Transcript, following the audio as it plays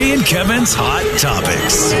and Kevin's Hot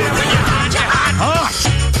Topics.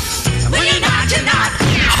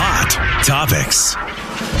 Hot Topics.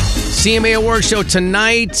 CMA Award Show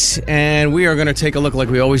tonight, and we are going to take a look like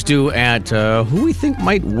we always do at who we think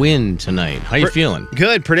might win tonight. How you feeling?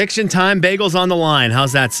 Good. Prediction time. Bagels on the line.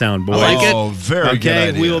 How's that sound, boys? Very good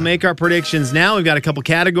idea. We will make our predictions now. We've got a couple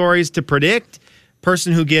categories to predict.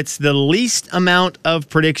 Person who gets the least amount of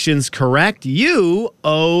predictions correct, you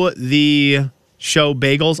owe the show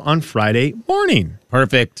Bagels on Friday morning.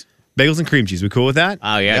 Perfect. Bagels and cream cheese. We cool with that?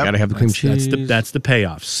 Oh, yeah. Got to have the cream cheese. That's the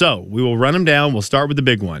payoff. So we will run them down. We'll start with the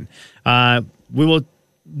big one. We will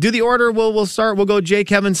do the order. We'll start. We'll go Jay,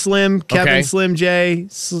 Kevin, Slim, Kevin, Okay. Slim, Jay,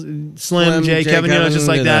 Slim, Jay, Kevin. You know, just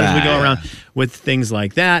like that as we go around with things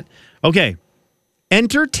like that. Okay.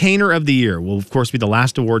 Entertainer of the Year will, of course, be the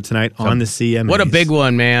last award tonight on the CMAs. What a big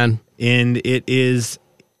one, man. And it's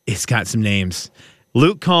got some names.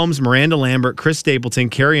 Luke Combs, Miranda Lambert, Chris Stapleton,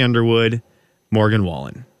 Carrie Underwood, Morgan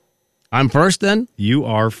Wallen. I'm first then? You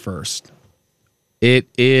are first. It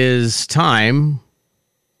is time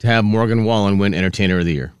to have Morgan Wallen win Entertainer of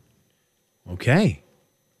the Year. Okay.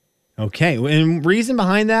 And reason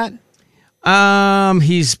behind that?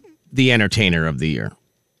 He's the Entertainer of the Year.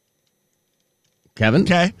 Kevin?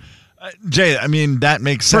 Okay. Jay, I mean, that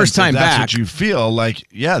makes sense. First time if that's back. what you feel like,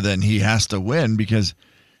 yeah, then he has to win because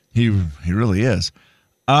he really is.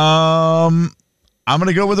 I'm going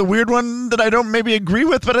to go with a weird one that I don't maybe agree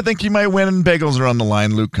with, but I think he might win. Bagels are on the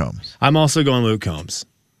line. Luke Combs. I'm also going Luke Combs.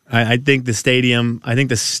 I think the stadium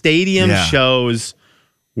shows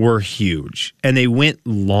were huge and they went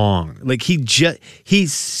long. Like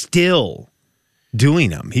he's still doing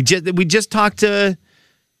them. We just talked to,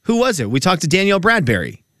 who was it? We talked to Danielle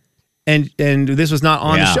Bradbury. And this was not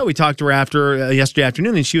on the show. We talked to her after yesterday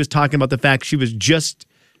afternoon, and she was talking about the fact she was just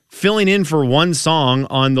filling in for one song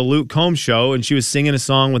on the Luke Combs show, and she was singing a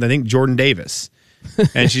song with, I think, Jordan Davis.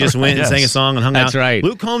 And she just went and sang a song and hung out. That's right.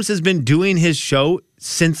 Luke Combs has been doing his show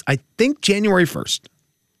since, I think, January 1st.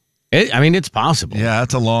 It's possible. Yeah,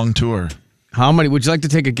 that's a long tour. How many? Would you like to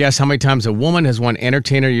take a guess how many times a woman has won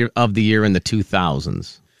Entertainer of the Year in the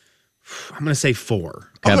 2000s? I'm going to say 4.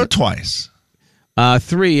 I'll go twice.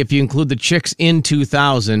 3, if you include the chicks in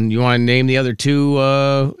 2000. You want to name the other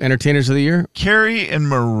 2 Entertainers of the Year? Carrie and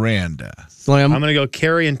Miranda. Slim? I'm going to go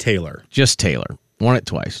Carrie and Taylor. Just Taylor. Won it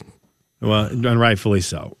twice. Well, and rightfully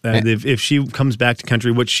so. If she comes back to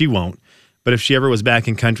country, which she won't, but if she ever was back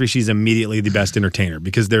in country, she's immediately the best entertainer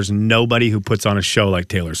because there's nobody who puts on a show like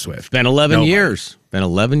Taylor Swift. Been 11 years. Been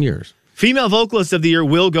 11 years. Female Vocalist of the Year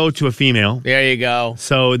will go to a female. There you go.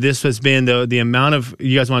 So this has been the amount of,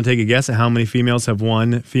 you guys want to take a guess at how many females have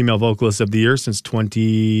won Female Vocalist of the Year since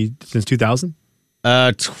 2000?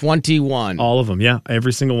 21. All of them, yeah.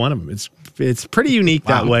 Every single one of them. It's pretty unique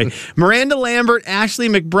that way. Miranda Lambert, Ashley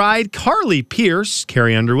McBride, Carly Pierce,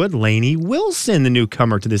 Carrie Underwood, Lainey Wilson, the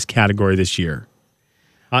newcomer to this category this year.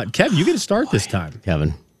 Kev, you get to start this time.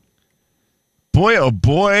 Kevin. Boy, oh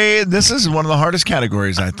boy, this is one of the hardest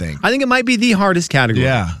categories, I think. I think it might be the hardest category.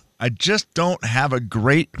 Yeah, I just don't have a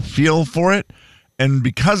great feel for it, and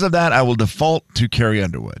because of that, I will default to Carrie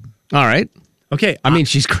Underwood. All right. Okay. I mean,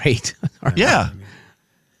 she's great. Yeah.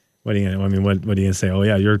 What are you gonna say? Oh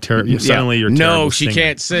yeah, you're terrible. Suddenly you're no, terrible she singer.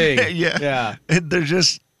 can't sing. Yeah. They're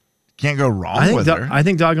just can't go wrong with her. I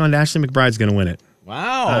think doggone Ashley McBride's gonna win it.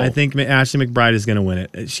 Wow. I think Ashley McBride is going to win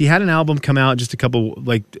it. She had an album come out just a couple,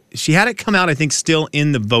 she had it come out, I think, still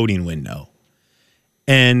in the voting window.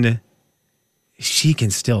 And she can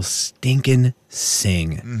still stinking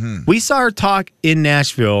sing. Mm-hmm. We saw her talk in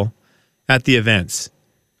Nashville at the events.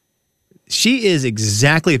 She is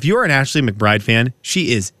exactly, if you're an Ashley McBride fan,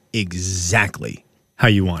 she is exactly how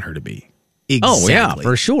you want her to be. Exactly. Oh, yeah,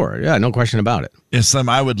 for sure. Yeah, no question about it. Yeah, Slim,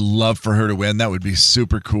 I would love for her to win. That would be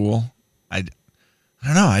super cool. I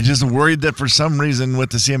don't know. I just worried that for some reason with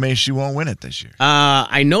the CMA, she won't win it this year.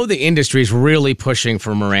 I know the industry's really pushing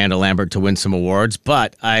for Miranda Lambert to win some awards,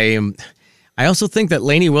 but I also think that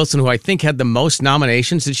Lainey Wilson, who I think had the most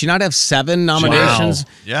nominations, did she not have 7 nominations?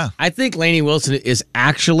 Wow. Yeah. I think Lainey Wilson is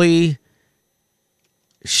actually,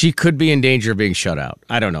 she could be in danger of being shut out.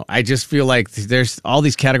 I don't know. I just feel like there's all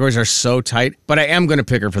these categories are so tight, but I am going to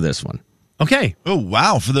pick her for this one. Okay. Oh,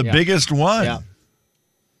 wow. For the biggest one. Yeah.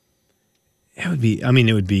 It would be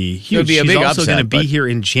huge. It would be a she's big also upset, going to be here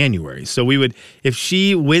in January. So we would, if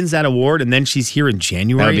she wins that award and then she's here in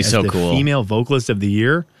January That would be as so the cool. Female Vocalist of the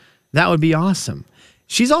Year, that would be awesome.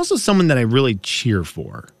 She's also someone that I really cheer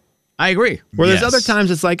for. I agree. Where there's other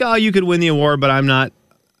times it's like, oh, you could win the award, but I'm not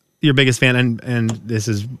your biggest fan, and this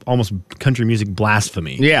is almost country music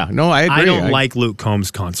blasphemy. Yeah, no, I agree. I don't like Luke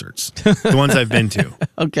Combs concerts, the ones I've been to.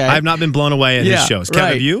 Okay. I've not been blown away at his shows.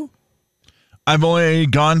 Kevin, have you? I've only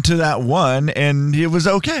gone to that one, and it was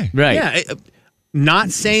okay. Right. Yeah.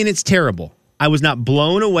 Not saying it's terrible. I was not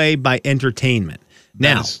blown away by entertainment.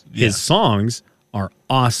 Now, his songs are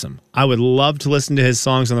awesome. I would love to listen to his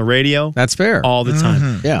songs on the radio. That's fair. All the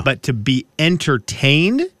time. Yeah. But to be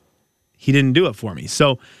entertained, he didn't do it for me.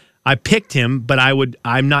 So I picked him, but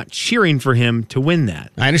I'm not cheering for him to win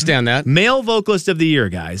that. I understand that. Male vocalist of the year,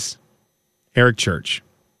 guys. Eric Church,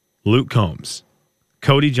 Luke Combs,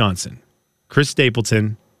 Cody Johnson, Chris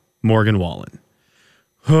Stapleton, Morgan Wallen.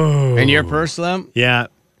 And your purse, Slim? Yeah.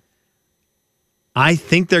 I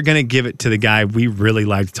think they're going to give it to the guy we really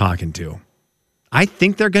liked talking to. I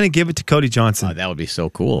think they're going to give it to Cody Johnson. Oh, that would be so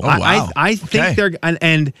cool. Oh, wow. I think they're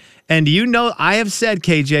and you know, I have said,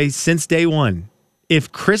 KJ, since day one,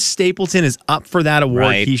 if Chris Stapleton is up for that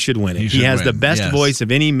award, he should win it. He has the best voice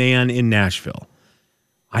of any man in Nashville.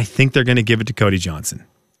 I think they're going to give it to Cody Johnson.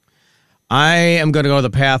 I am going to go the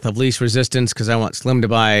path of least resistance because I want Slim to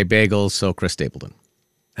buy bagels, so Chris Stapleton.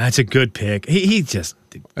 That's a good pick. He just...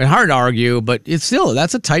 It's hard to argue, but it's still,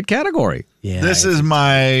 that's a tight category. Yeah, This is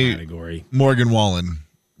my category. Morgan Wallen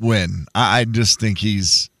win. I just think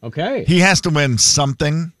Okay. he has to win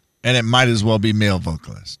something, and it might as well be male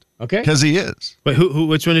vocalist. Okay. Because he is. Wait,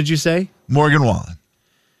 which one did you say? Morgan Wallen.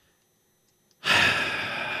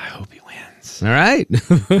 I hope he wins. All right.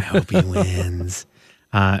 I hope he wins.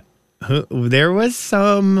 There was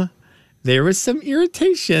some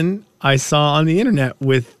irritation I saw on the internet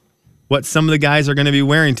with what some of the guys are going to be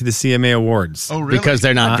wearing to the CMA Awards. Oh, really? Because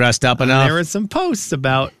they're not dressed up enough. There were some posts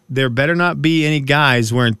about there better not be any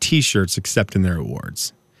guys wearing T-shirts accepting their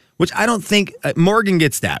awards, which I don't think Morgan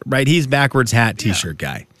gets that, right? He's backwards hat T-shirt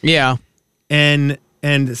guy. Yeah. And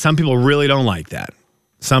some people really don't like that.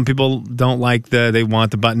 Some people don't like they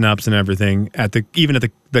want the button-ups and everything even at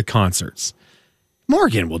the concerts.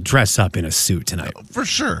 Morgan will dress up in a suit tonight. For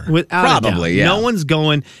sure. Without Probably, a doubt. yeah. No one's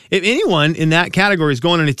going. If anyone in that category is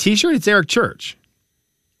going in a T-shirt, it's Eric Church.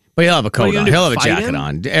 But he'll have a What are coat you on. gonna do, He'll have a fight jacket him?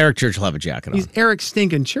 on. Eric Church will have a jacket He's on. Eric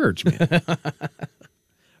stinking Church, man.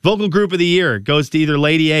 Vocal group of the year goes to either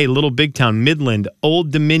Lady A, Little Big Town, Midland,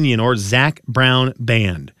 Old Dominion, or Zach Brown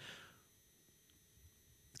Band.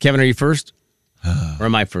 Kevin, are you first? Or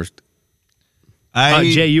am I first?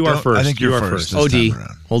 Jay, you are first. I think You you're are first. first. this OD. time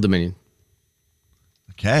around. Old Dominion.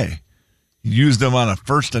 Okay. You used them on a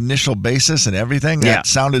first initial basis and everything? Yeah. That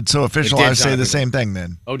sounded so official. It did I say sound the official. same thing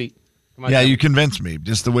then. OD. Come on Yeah, down. you convinced me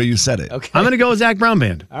just the way you said it. Okay. I'm going to go with Zach Brown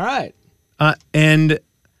Band. All right. And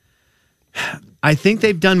I think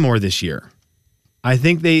they've done more this year. I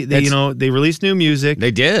think they released new music.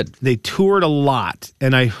 They did. They toured a lot,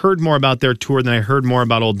 and I heard more about their tour than I heard more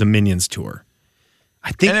about Old Dominion's tour.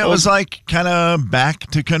 I think And it was like kind of back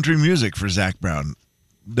to country music for Zach Brown.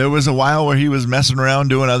 There was a while where he was messing around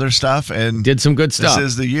doing other stuff, and Did some good stuff. this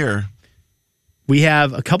is the year. we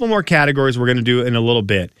have a couple more categories we're going to do in a little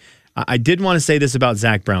bit. I did want to say this about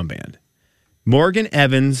Zach Brown Band. Morgan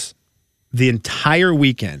Evans, the entire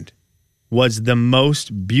weekend, was the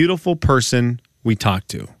most beautiful person we talked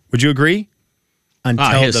to. Would you agree?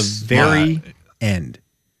 Until the very end.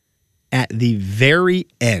 At the very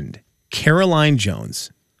end, Caroline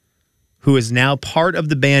Jones, who is now part of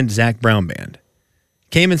the band Zach Brown Band,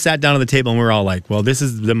 came and sat down on the table, and we were all like, well, this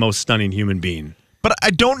is the most stunning human being. But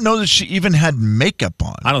I don't know that she even had makeup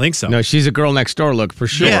on. I don't think so. No, she's a girl next door look for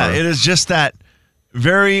sure. Yeah, it is just that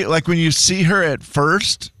very, like when you see her at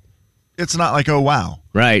first, it's not like, oh, wow.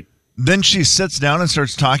 Right. Then she sits down and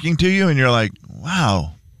starts talking to you, and you're like,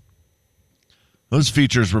 wow. Those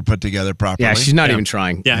features were put together properly. Yeah, she's not even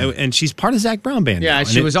trying. Yeah, and she's part of Zach Brown Band. Yeah, now, and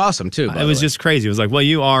and she it- was awesome too. by It the was way. just crazy. It was like, well,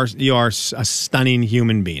 you are a stunning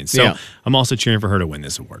human being. So Yeah. I'm also cheering for her to win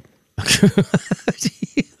this award.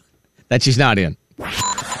 that she's not in.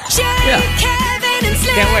 Jay, Kevin, and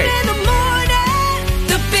Slim Can't wait. in the morning.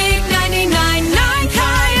 The big 99.9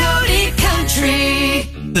 Coyote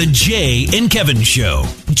Country. The Jay and Kevin Show.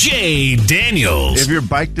 Jay Daniels. If your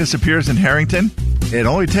bike disappears in Harrington, it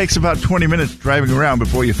only takes about 20 minutes driving around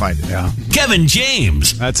before you find it. Yeah. Kevin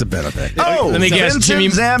James. That's a bit of it. Oh, Let me guess, Vincent Jimmy-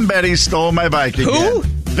 Zambetti stole my bike again. Who?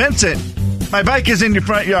 Vincent, my bike is in your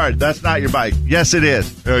front yard. That's not your bike. Yes, it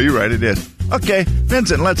is. Oh, you're right, it is. Okay,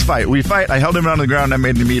 Vincent, let's fight. We fight. I held him on the ground. I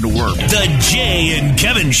made him eat a worm. The Jay and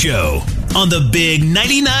Kevin Show on the big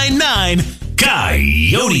 99.9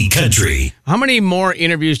 Coyote Country. How many more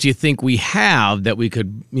interviews do you think we have that we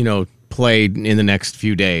could, play in the next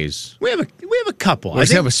few days? We have a couple.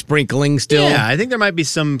 Let's have a sprinkling still. Yeah, I think there might be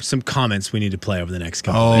some comments we need to play over the next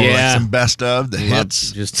couple. Oh, days. like some best of the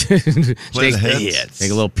hits. Just Play take the hits.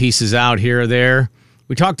 Take a little pieces out here or there.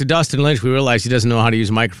 We talked to Dustin Lynch. We realized he doesn't know how to use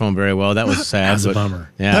a microphone very well. That was sad. That's a but,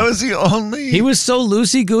 bummer. Yeah. That was the only. He was so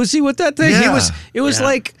loosey-goosey with that thing. Yeah. It was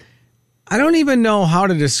like, I don't even know how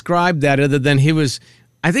to describe that other than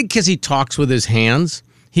I think because he talks with his hands,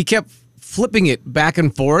 he kept flipping it back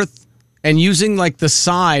and forth and using like the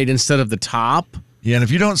side instead of the top. Yeah, and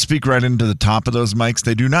if you don't speak right into the top of those mics,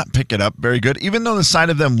 they do not pick it up very good. Even though the side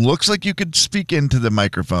of them looks like you could speak into the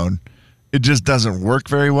microphone, it just doesn't work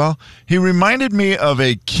very well. He reminded me of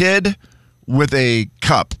a kid with a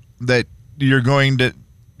cup that you're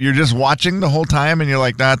just watching the whole time and you're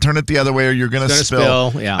like, nah, turn it the other way or you're going to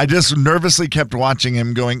spill. Yeah. I just nervously kept watching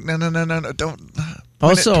him going, no, don't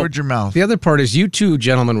point it towards your mouth. The other part is you two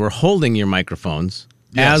gentlemen were holding your microphones,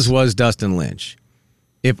 as was Dustin Lynch.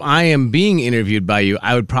 If I am being interviewed by you,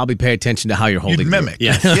 I would probably pay attention to how you're holding You'd mimic.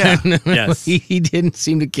 Yes. Yeah. Yes. He didn't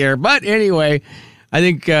seem to care. But anyway, I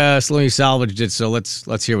think Slimmy salvaged it, so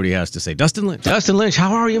let's hear what he has to say. Dustin Lynch,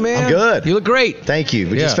 how are you, man? I'm good. You look great. Thank you.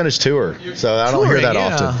 We just finished tour, so I don't hear that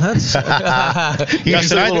often.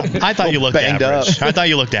 Dustin, I thought you looked banged average. up. I thought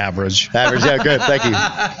you looked average. Average, yeah, good. Thank you.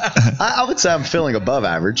 I would say I'm feeling above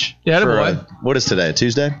average. Yeah, for, boy. what is today?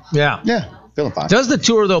 Tuesday? Yeah. Yeah, feeling fine. Does the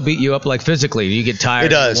tour though beat you up like physically? Do you get tired? It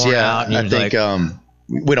does, worn yeah. out, and I you're think like,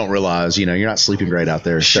 we don't realize, you're not sleeping great out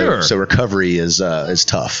there. Sure. So recovery is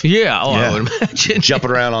tough. yeah. Oh, I would imagine. Jumping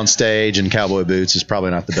around on stage in cowboy boots is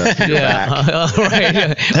probably not the best for your back.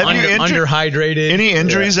 Right. Underhydrated. Any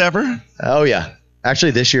injuries ever? Oh yeah,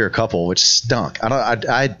 actually this year a couple, which stunk.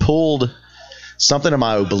 I had pulled something in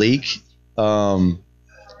my oblique,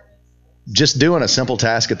 just doing a simple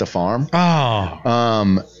task at the farm.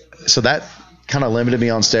 Oh. So that kind of limited me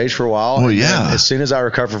on stage for a while. Well, And yeah. then as soon as I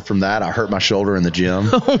recovered from that, I hurt my shoulder in the gym.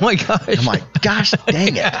 Oh my gosh. I'm like, gosh,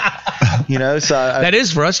 dang it. So That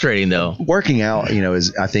is frustrating though. working out,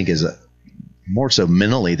 I think is more so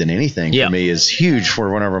mentally than anything Yeah. for me is huge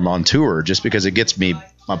for whenever I'm on tour, just because it gets me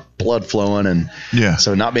my blood flowing, and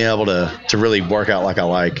so not being able to really work out like I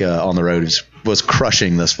like on the road was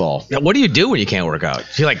crushing this fall. Now, what do you do when you can't work out?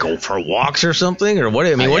 Do you like go for walks or something, or what?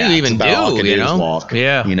 I mean, what do you even it's about all I do? can You do is know, walk,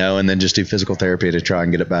 yeah, and then just do physical therapy to try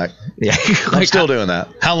and get it back. yeah. I'm still doing that.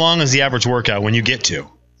 How long is the average workout when you get to?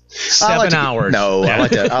 7 hours. No, I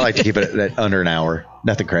like to keep it at under an hour.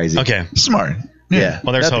 Nothing crazy. Okay. Smart. Yeah.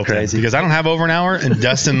 Well, there's nothing hope then, crazy. because I don't have over an hour, and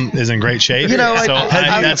Dustin is in great shape. So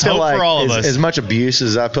I that's feel hope like for all of us. As much abuse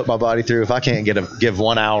as I put my body through, if I can't give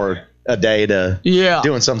 1 hour a day to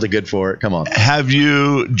doing something good for it, come on. Have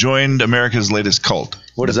you joined America's latest cult?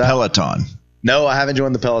 What is The that? Peloton. No, I haven't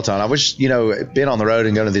joined the Peloton. I wish, being on the road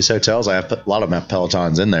and going to these hotels, I have put a lot of my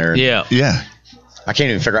Pelotons in there. Yeah. Yeah. I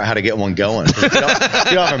can't even figure out how to get one going. If you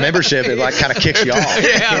don't have a membership, it like kind of kicks you off.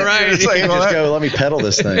 Yeah, right. You can't just go, let me pedal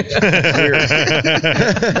this thing.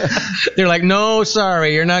 They're like, no,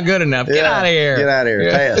 sorry, you're not good enough. Get out of here. Get out of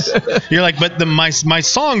here. Pay us. You're like, but my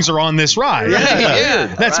songs are on this ride. Yeah,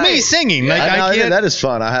 That's me singing. Like I I can't. that is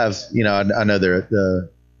fun. I have, I know the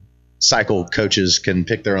cycle coaches can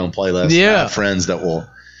pick their own playlist. Yeah. I have friends that will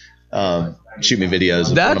shoot me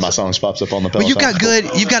videos if one of my songs pops up on the Peloton.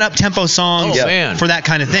 But you've got up tempo songs Oh, man. for that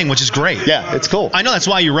kind of thing, which is great. Yeah, it's cool. I know that's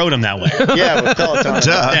why you wrote them that way. Yeah, with Peloton.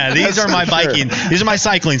 Yeah, these are my biking. These are my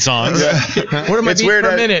cycling songs. What am I It's beat weird.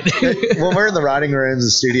 per minute? When we're in the riding rooms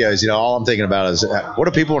and studios, all I'm thinking about is what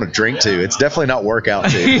do people want to drink to? It's definitely not workout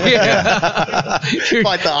to. Yeah. You're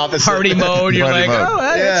Quite the opposite. Party mode. You're Party like, mode. oh,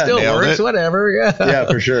 hey, Yeah, it still nailed works. it. Whatever. Yeah. Yeah,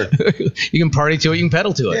 for sure. You can party to it. You can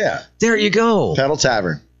pedal to it. Yeah. There you go. Pedal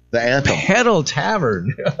Tavern, the anthem. Pedal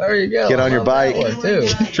Tavern. There you go. Get on I your love bike. that one,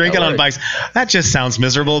 too. Drinking on bikes. That just sounds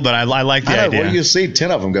miserable, but I like the I know. idea. Well, you'll see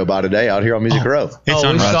 10 of them go by today out here on Music Row. It's we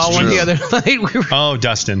unreal. saw one true. the other night. We were Oh,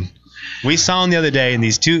 Dustin. We saw them the other day, and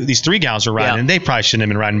these three gals were riding, Yeah. and they probably shouldn't have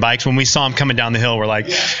been riding bikes. When we saw them coming down the hill, we're like,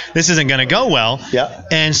 this isn't going to go well. Yeah.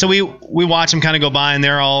 And so we watch them kind of go by, and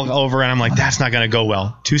they're all over, and I'm like, that's not going to go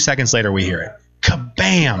well. 2 seconds later, we hear it.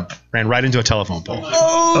 Kabam! Ran right into a telephone pole.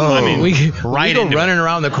 Oh, I mean, we right go into running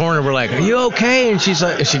around the corner. We're like, "Are you okay?" And she's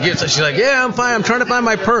like, she's like, "Yeah, I'm fine. I'm trying to find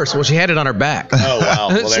my purse." Well, she had it on her back. Oh, wow.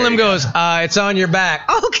 Well, there Slim you go. goes, "It's on your back."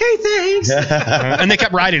 Okay, thanks. and they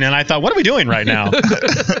kept riding, and I thought, what are we doing right now?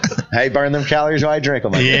 Hey, burn them calories while I drink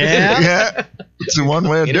them. Yeah. yeah. It's one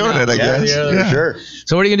way of In and doing out. it, I Yeah, guess. for sure.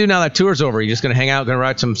 So what are you gonna do now that tour's over? You just gonna hang out, gonna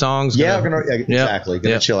write some songs? Yeah, I'm gonna, exactly.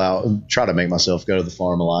 Gonna Yep. chill out and try to make myself go to the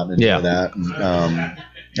farm a lot and enjoy Yeah. that. And,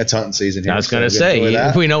 it's hunting season here. I was so gonna we're enjoy say,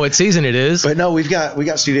 that. if we know what season it is. But no, we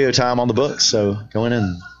got studio time on the books, so go in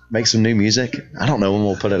and make some new music. I don't know when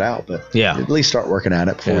we'll put it out, but at least start working at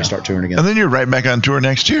it before we start touring again. And then you're right back on tour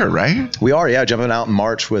next year, right? We are, jumping out in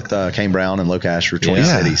March with Kane Brown and Locash for 20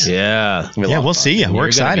 cities. Yeah. We'll see you. We're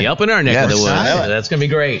excited. Be up in our neck of the woods. That's going to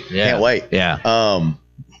be great. Yeah. Can't wait. Yeah.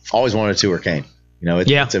 Always wanted to tour Kane.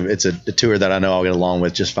 It's a tour that I know I'll get along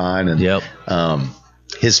with just fine. And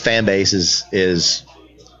his fan base is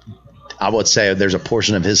I would say there's a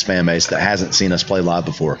portion of his fan base that hasn't seen us play live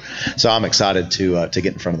before. So I'm excited to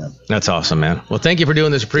get in front of them. That's awesome, man. Well, thank you for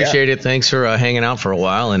doing this. Appreciate it. Thanks for hanging out for a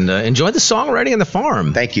while, and enjoy the songwriting and the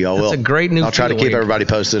farm. Thank you. I will. It's a great new I'll try to keep everybody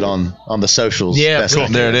posted on the socials. Yeah, cool.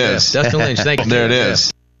 There it is. Dustin Lynch, thank you. There it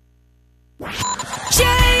is. Jay,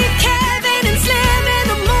 Kevin, and Slim in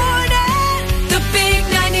the morning. The big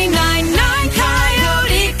 99.9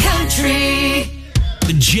 Coyote Country.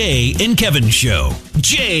 The Jay and Kevin Show.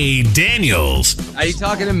 Jay Daniels. Are you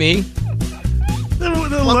talking to me?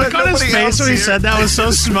 The look on his face when he said that was so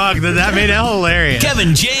smug that made it hilarious.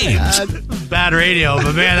 Kevin James. Bad radio,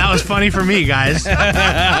 but man, that was funny for me, guys. The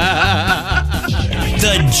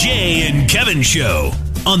Jay and Kevin Show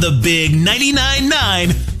on the big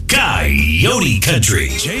 99.9 Coyote Country.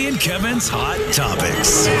 Jay and Kevin's Hot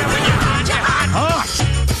Topics.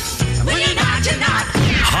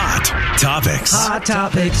 Hot Topics. Hot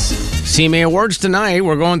Topics. CMA Awards tonight.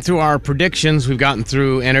 We're going through our predictions. We've gotten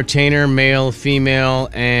through entertainer, male, female,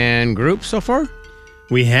 and group so far.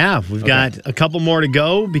 We have. We've got a couple more to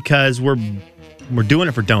go because we're doing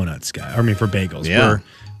it for donuts, guys. I mean, for bagels. Yeah.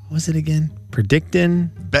 What was it again?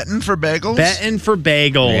 Predicting? Betting for bagels? Betting for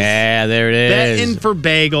bagels. Yeah, there it is. Betting for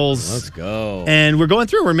bagels. Let's go. And we're going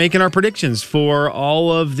through. We're making our predictions for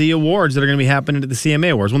all of the awards that are going to be happening at the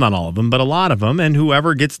CMA Awards. Well, not all of them, but a lot of them. And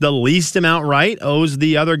whoever gets the least amount right owes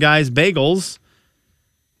the other guys bagels.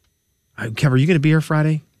 Kev, are you going to be here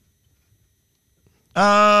Friday?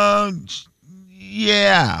 Yeah.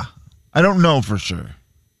 I don't know for sure.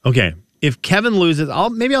 Okay. If Kevin loses,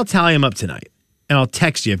 maybe I'll tally him up tonight. And I'll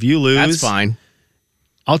text you if you lose. That's fine.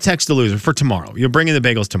 I'll text the loser for tomorrow. You're bringing the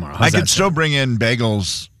bagels tomorrow. I could still bring in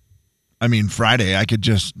bagels. I mean, Friday, I could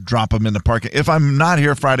just drop them in the parking. If I'm not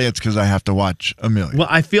here Friday, it's because I have to watch a million. Well,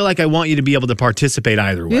 I feel like I want you to be able to participate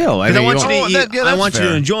either way. Yeah, I want you to eat. I want you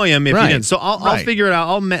to enjoy them if you didn't. So I'll figure it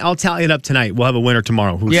out. I'll tally it up tonight. We'll have a winner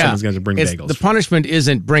tomorrow. Someone's going to bring bagels. The punishment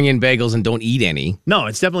isn't bring in bagels and don't eat any. No,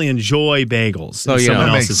 it's definitely enjoy bagels. So, in someone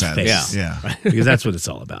that else's makes face. sense. Yeah. Because that's what it's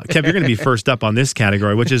all about. Kev, you're going to be first up on this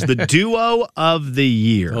category, which is the duo of the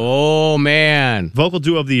year. Oh, man. Vocal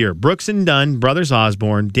duo of the year. Brooks and Dunn, Brothers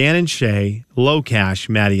Osborne, Dan and Shay, Locash,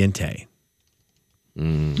 Maddie and Tay.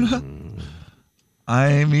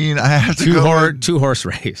 I mean, I have to go with two horse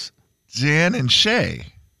race. Dan and Shay.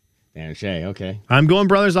 Dan and Shay, okay. I'm going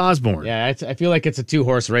Brothers Osborne. Yeah, I feel like it's a two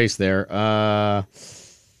horse race there.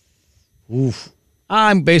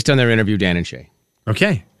 I'm based on their interview, Dan and Shay.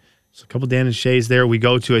 Okay. So a couple Dan and Shays there. We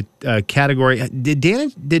go to a category.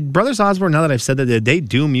 Did Brothers Osborne, now that I've said that, did they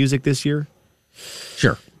do music this year?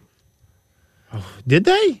 Sure. Did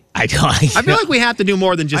they? I don't. I feel like we have to do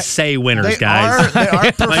more than just say winners, guys. They are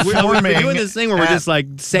performing. We're doing this thing where we're just like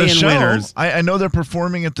saying winners. I know they're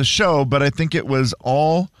performing at the show, but I think it was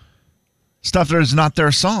all stuff that is not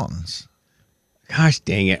their songs. Gosh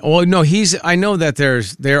dang it! Well, no, I know that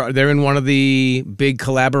they're in one of the big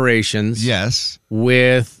collaborations. Yes.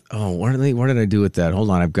 With what did I do with that? Hold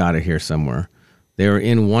on, I've got it here somewhere. They're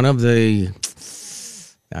in one of the.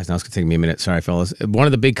 Guys, now it's going to take me a minute. Sorry, fellas. One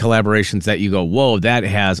of the big collaborations that you go, whoa, that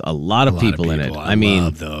has a lot of people in it. I mean,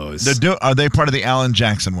 love those. Are they part of the Alan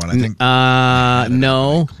Jackson one? I think.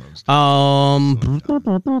 No.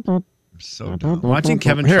 So dumb. Watching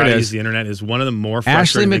Kevin try to use the internet is one of the more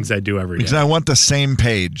frustrating things I do every day. Because I want the same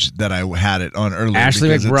page that I had it on earlier. Ashley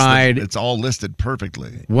McBride. It's all listed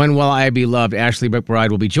perfectly. When Will I Be Loved? Ashley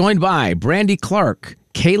McBride will be joined by Brandy Clark,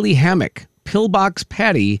 Kaylee Hammock, Pillbox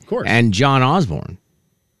Patty, and John Osborne.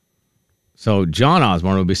 So John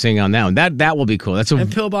Osborne will be singing on that one. That will be cool.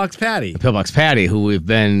 And Pillbox Patty. Pillbox Patty, who we've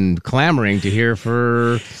been clamoring to hear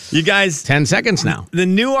for you guys 10 seconds now. The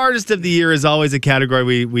new artist of the year is always a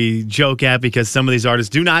category we joke at because some of these artists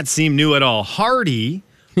do not seem new at all. Hardy,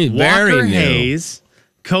 Walker Hayes,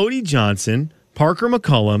 Cody Johnson, Parker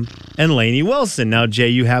McCullum, and Lainey Wilson. Now, Jay,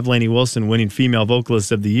 you have Lainey Wilson winning Female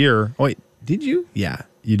Vocalist of the Year. Oh, wait, did you? Yeah,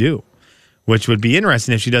 you do. Which would be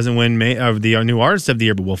interesting if she doesn't win the new artist of the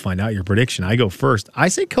year, but we'll find out your prediction. I go first. I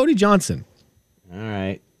say Cody Johnson. All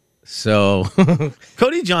right. So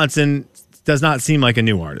Cody Johnson does not seem like a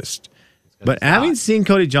new artist. But having seen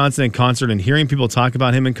Cody Johnson in concert and hearing people talk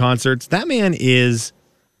about him in concerts, that man is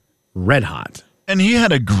red hot. And he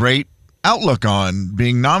had a great outlook on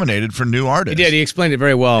being nominated for new artists. He did. He explained it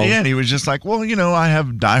very well. Yeah, and he was just like, well, I have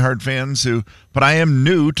diehard fans but I am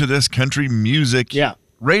new to this country music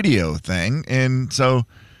radio thing. And so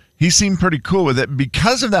he seemed pretty cool with it.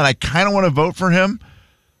 Because of that, I kind of want to vote for him.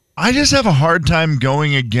 I just have a hard time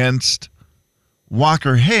going against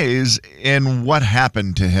Walker Hayes and what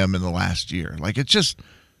happened to him in the last year. Like, it's just...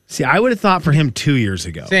 See, I would have thought for him 2 years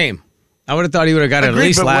ago. Same. I would have thought he would have got it at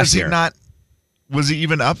least last year. Was he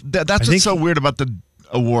even up? That's what's so weird about the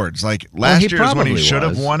awards. Like, last year is when he should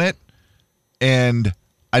have won it, and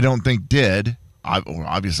I don't think did.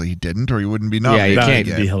 Obviously, he didn't, or he wouldn't be nominated. Yeah, he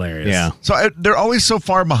can't be hilarious. Yeah. So they're always so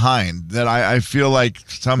far behind that I feel like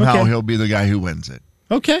somehow he'll be the guy who wins it.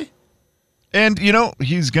 Okay. And,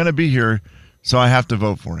 he's going to be here, so I have to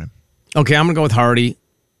vote for him. Okay, I'm going to go with Hardy.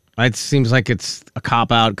 It seems like it's a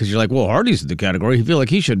cop-out because you're like, well, Hardy's in the category. You feel like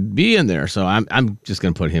he should be in there, so I'm just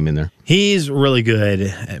going to put him in there. He's really good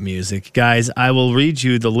at music. Guys, I will read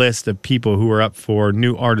you the list of people who were up for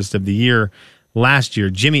New Artist of the Year last year.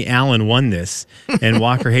 Jimmy Allen won this, and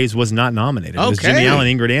Walker Hayes was not nominated. It was Jimmy Allen,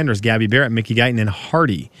 Ingrid Anders, Gabby Barrett, Mickey Guyton, and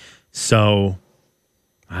Hardy. So...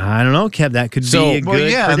 I don't know, Kev. That could be a good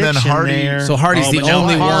prediction and then Hardy. there. So Hardy's the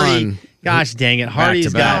only one. Gosh dang it.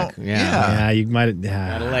 Hardy's got... Yeah, you might have...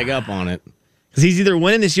 got a leg up on it. Because he's either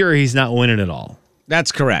winning this year or he's not winning at all.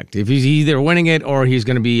 That's correct. If he's either winning it or he's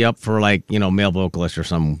going to be up for male vocalist or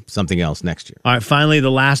something else next year. All right, finally, the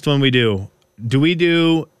last one we do. Do we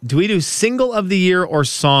do single of the year or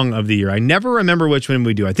song of the year? I never remember which one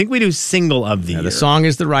we do. I think we do single of the year. The song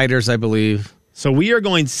is The Writers, I believe. So we are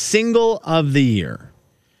going single of the year.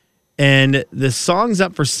 And the songs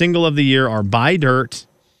up for single of the year are Buy Dirt.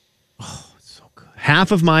 Oh, it's so good.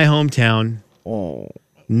 Half of My Hometown. Oh.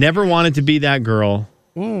 Never Wanted to Be That Girl.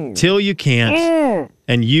 Till You Can't.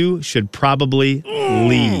 And You Should Probably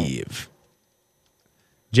Leave.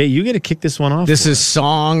 Jay, you get to kick this one off. This is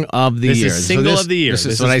Song of the Year. This is single of the year. This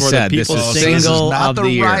is what I said. This is single of the year. This is not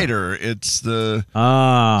the writer. It's the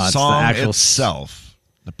song it's the itself.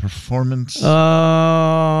 The performance.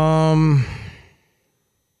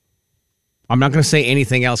 I'm not going to say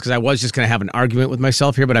anything else because I was just going to have an argument with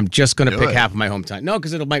myself here, but I'm just going to pick half of My Hometown. No,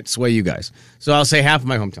 because it might sway you guys. So I'll say half of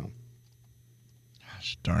My Hometown.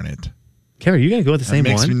 Gosh, darn it. Kevin, are you going to go with the same one?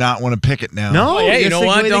 It makes me not want to pick it now. No, hey, you know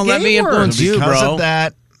what? Don't let me influence you, bro. Because of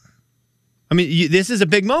that. I mean, this is a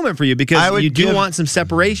big moment for you because you do want some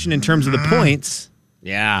separation in terms of the points.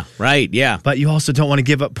 Yeah, right, yeah. But you also don't want to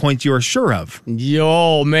give up points you are sure of.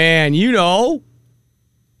 Yo, man,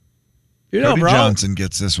 Cody Johnson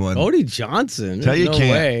gets this one. Cody Johnson? Tell you no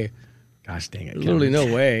can't. way. Gosh dang it. Literally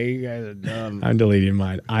no way. You guys are dumb. I'm deleting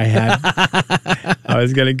mine. I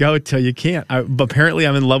was going to go till you can't. But apparently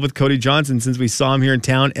I'm in love with Cody Johnson since we saw him here in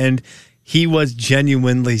town, and he was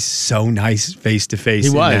genuinely so nice face-to-face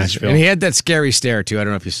in Nashville. And he had that scary stare, too. I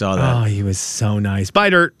don't know if you saw that. Oh, he was so nice. Buy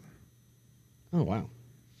Dirt. Oh, wow.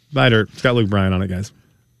 Buy Dirt. It's got Luke Bryan on it, guys.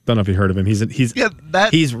 Don't know if you heard of him. He's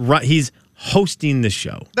hosting the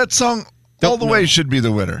show. That song all the way should be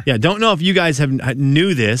the winner. Yeah, don't know if you guys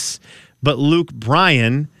knew this, but Luke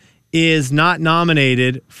Bryan is not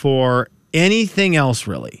nominated for anything else,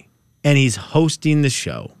 really. And he's hosting the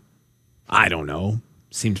show. I don't know.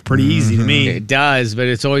 Seems pretty easy to me. It does, but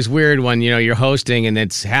it's always weird when, you're hosting and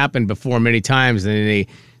it's happened before many times and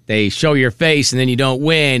they show your face and then you don't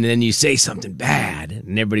win and then you say something bad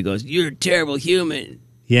and everybody goes, "You're a terrible human."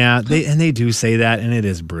 Yeah, they do say that and it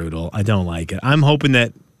is brutal. I don't like it. I'm hoping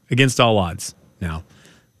that against all odds now,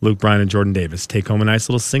 Luke Bryan and Jordan Davis take home a nice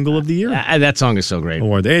little single of the year. That song is so great.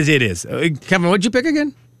 Award. It is. Kevin, what'd you pick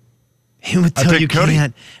again?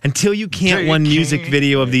 Until You Can't won music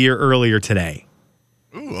video of the year earlier today.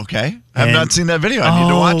 Ooh, okay. I have not seen that video. I need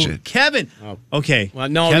to watch it. Kevin. Okay. Well,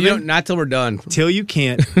 no, Kevin, not till we're done. Till You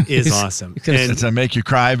Can't is awesome. It's a make you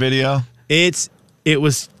cry video. It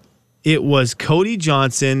was Cody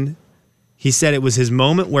Johnson. He said it was his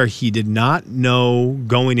moment where he did not know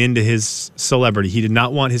going into his celebrity. He did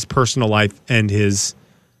not want his personal life and his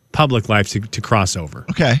public life to cross over.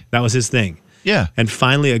 Okay. That was his thing. Yeah. And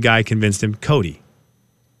finally a guy convinced him, Cody,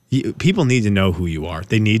 people need to know who you are.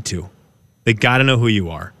 They need to. They got to know who you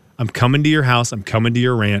are. I'm coming to your house. I'm coming to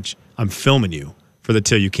your ranch. I'm filming you for the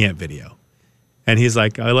Till You Can't video. And he's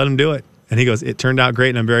like, I let him do it. And he goes, it turned out great,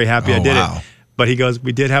 and I'm very happy I did it. But he goes,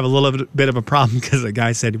 we did have a little bit of a problem because the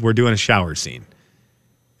guy said, we're doing a shower scene.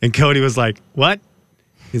 And Cody was like, what?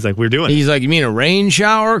 He's like, we're doing it. He's like, you mean a rain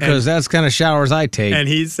shower? Because that's kind of showers I take. And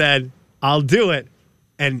he said, I'll do it.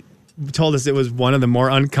 And told us it was one of the more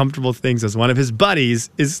uncomfortable things as one of his buddies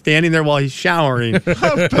is standing there while he's showering with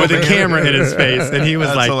a camera in his face. And he was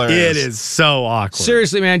That's like, hilarious. it is so awkward.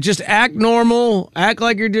 Seriously, man, just act normal. Act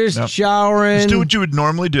like you're just showering. Just do what you would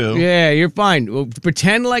normally do. Yeah, you're fine. Well,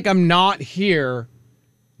 pretend like I'm not here.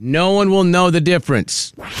 No one will know the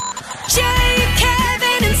difference. Jay,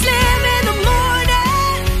 Kevin, and Slim in the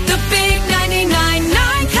morning. The big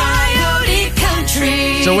 99.9 Coyote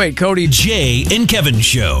Country. So wait, Cody. Jay and Kevin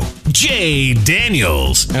Show. Jay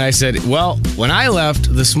Daniels. And I said, well, when I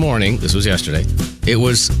left this morning, this was yesterday, it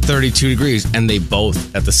was 32 degrees, and they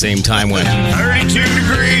both at the same time went. 32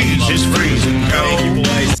 degrees is freezing cold.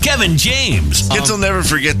 Kevin James. Kids will never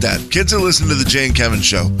forget that. Kids who listen to the Jay and Kevin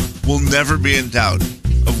Show will never be in doubt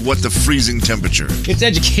of what the freezing temperature is. It's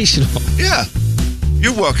educational. Yeah.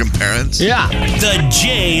 You're welcome, parents. Yeah. The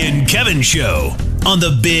Jay and Kevin Show on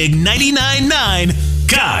the big 99.9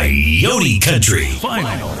 Coyote Country.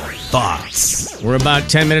 Final thoughts. We're about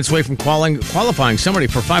 10 minutes away from qualifying somebody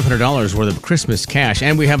for $500 worth of Christmas cash,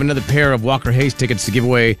 and we have another pair of Walker Hayes tickets to give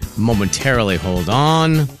away momentarily. Hold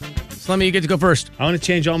on. Slimmy, you get to go first. I want to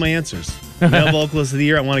change all my answers. Male vocalist of the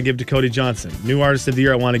year, I want to give to Cody Johnson. New artist of the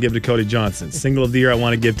year, I want to give to Cody Johnson. Single of the year, I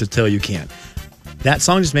want to give to Till You Can't. That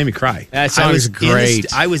song just made me cry. That song is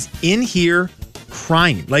great. I was in here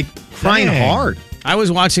crying, crying hard. I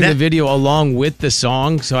was watching the video along with the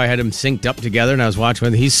song, so I had them synced up together, and I was watching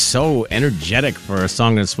it. He's so energetic for a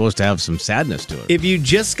song that's supposed to have some sadness to it. If you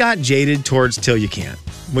just got jaded towards Till You Can't,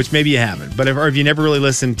 which maybe you haven't, but if you never really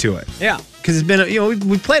listened to it. Yeah. Because it's been,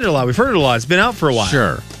 we played it a lot. We've heard it a lot. It's been out for a while.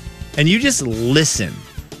 Sure. And you just listen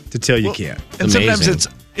to Till You Can't. And sometimes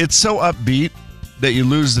it's so upbeat that you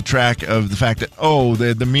lose the track of the fact that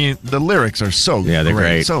the lyrics are so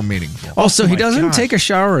great, so meaningful. Also, he doesn't take a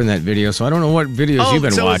shower in that video, so I don't know what videos you've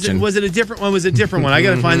been watching. Was it a different one? Was it a different one? I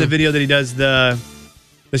got to find the video that he does the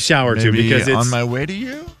shower to, because it's On My Way to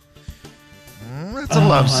You. That's a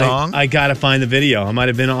love song. I got to find the video. I might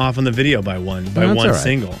have been off on the video by one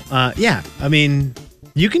single. Yeah, I mean,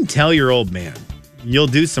 you can tell your old man. You'll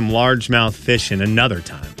do some largemouth fishing another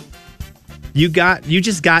time. You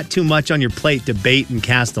just got too much on your plate to bait and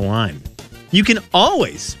cast a line. You can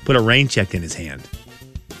always put a rain check in his hand.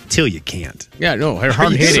 Till you can't. Yeah, no,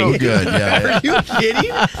 hard hitting. So good. Yeah. Are you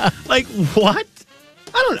kidding? Like what?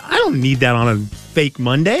 I don't need that on a fake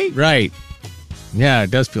Monday. Right. Yeah,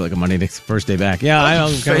 it does feel like a Monday, first day back. Yeah,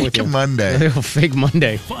 I'm kind of with you. Monday. Fake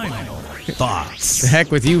Monday. Final thoughts. The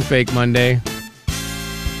heck with you, Fake Monday.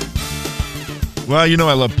 Well,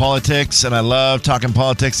 I love politics, and I love talking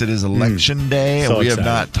politics. It is election day, and we have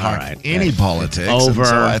not talked any politics. Over. And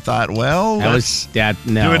so I thought, well,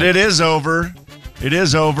 No. It is over. It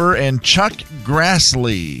is over. And Chuck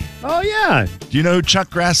Grassley. Oh, yeah. Do you know who Chuck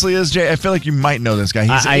Grassley is, Jay? I feel like you might know this guy.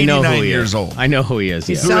 He's I know 89 who he years is. old. I know who he is.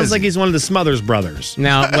 He Yeah. sounds like he's one of the Smothers brothers.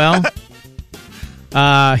 Now,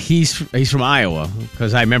 he's from Iowa,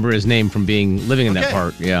 because I remember his name from living in that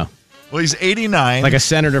part. Yeah. Well, he's 89. Like a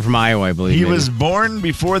senator from Iowa, I believe. He maybe. was born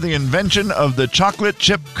before the invention of the chocolate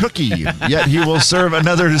chip cookie, yet he will serve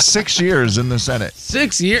another 6 years in the Senate.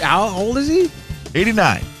 6 years? How old is he?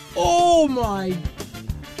 89. Oh, my.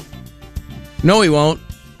 No, he won't.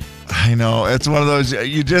 I know. It's one of those,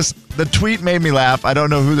 the tweet made me laugh. I don't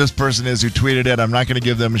know who this person is who tweeted it. I'm not going to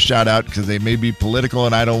give them a shout out because they may be political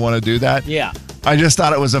and I don't want to do that. Yeah. I just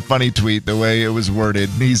thought it was a funny tweet the way it was worded.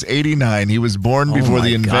 He's 89. He was born before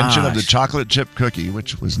the invention of the chocolate chip cookie,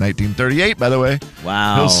 which was 1938, by the way.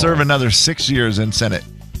 Wow. He'll serve another 6 years in Senate.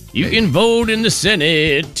 You can vote in the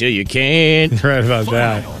Senate till you can't. Right about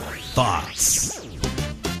that. Thoughts.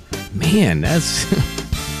 Man, that's...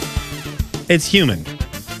 It's Human.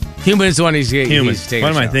 Human is the one he's taking.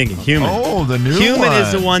 What am I thinking? Human. Oh, the new Human one.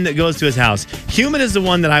 is the one that goes to his house. Human is the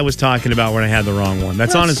one that I was talking about when I had the wrong one.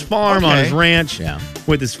 That's on his farm, on his ranch,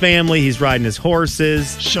 with his family. He's riding his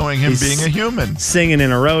horses. Showing him being a human. Singing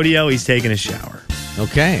in a rodeo. He's taking a shower.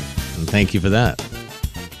 Okay. Well, thank you for that.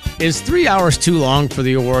 Is 3 hours too long for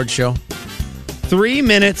the award show? 3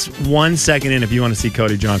 minutes, 1 second in if you want to see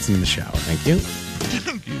Cody Johnson in the shower. Thank you.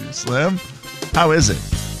 Thank you, Slim. How is it?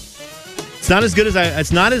 It's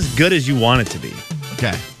not as good as you want it to be.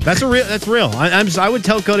 Okay. That's real. I would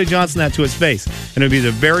tell Cody Johnson that to his face, and it would be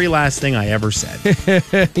the very last thing I ever said.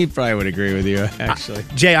 He probably would agree with you, actually.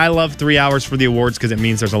 Jay, I love 3 hours for the awards because it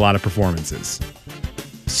means there's a lot of performances.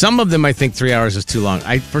 Some of them I think 3 hours is too long.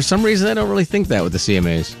 For some reason, I don't really think that with the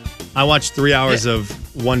CMAs. I watched 3 hours of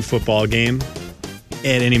one football game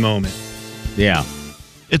at any moment. Yeah.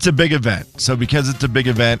 It's a big event. So because it's a big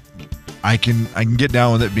event, I can get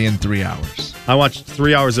down with it being 3 hours. I watched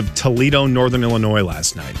 3 hours of Toledo, Northern Illinois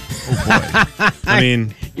last night. Oh, boy. I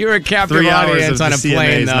mean, You're a captive 3 hours audience of on the a CMA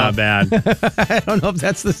plane, is though. not bad. I don't know if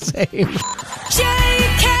that's the same. Jay,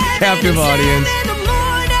 Kevin, Captive and Slim audience. in the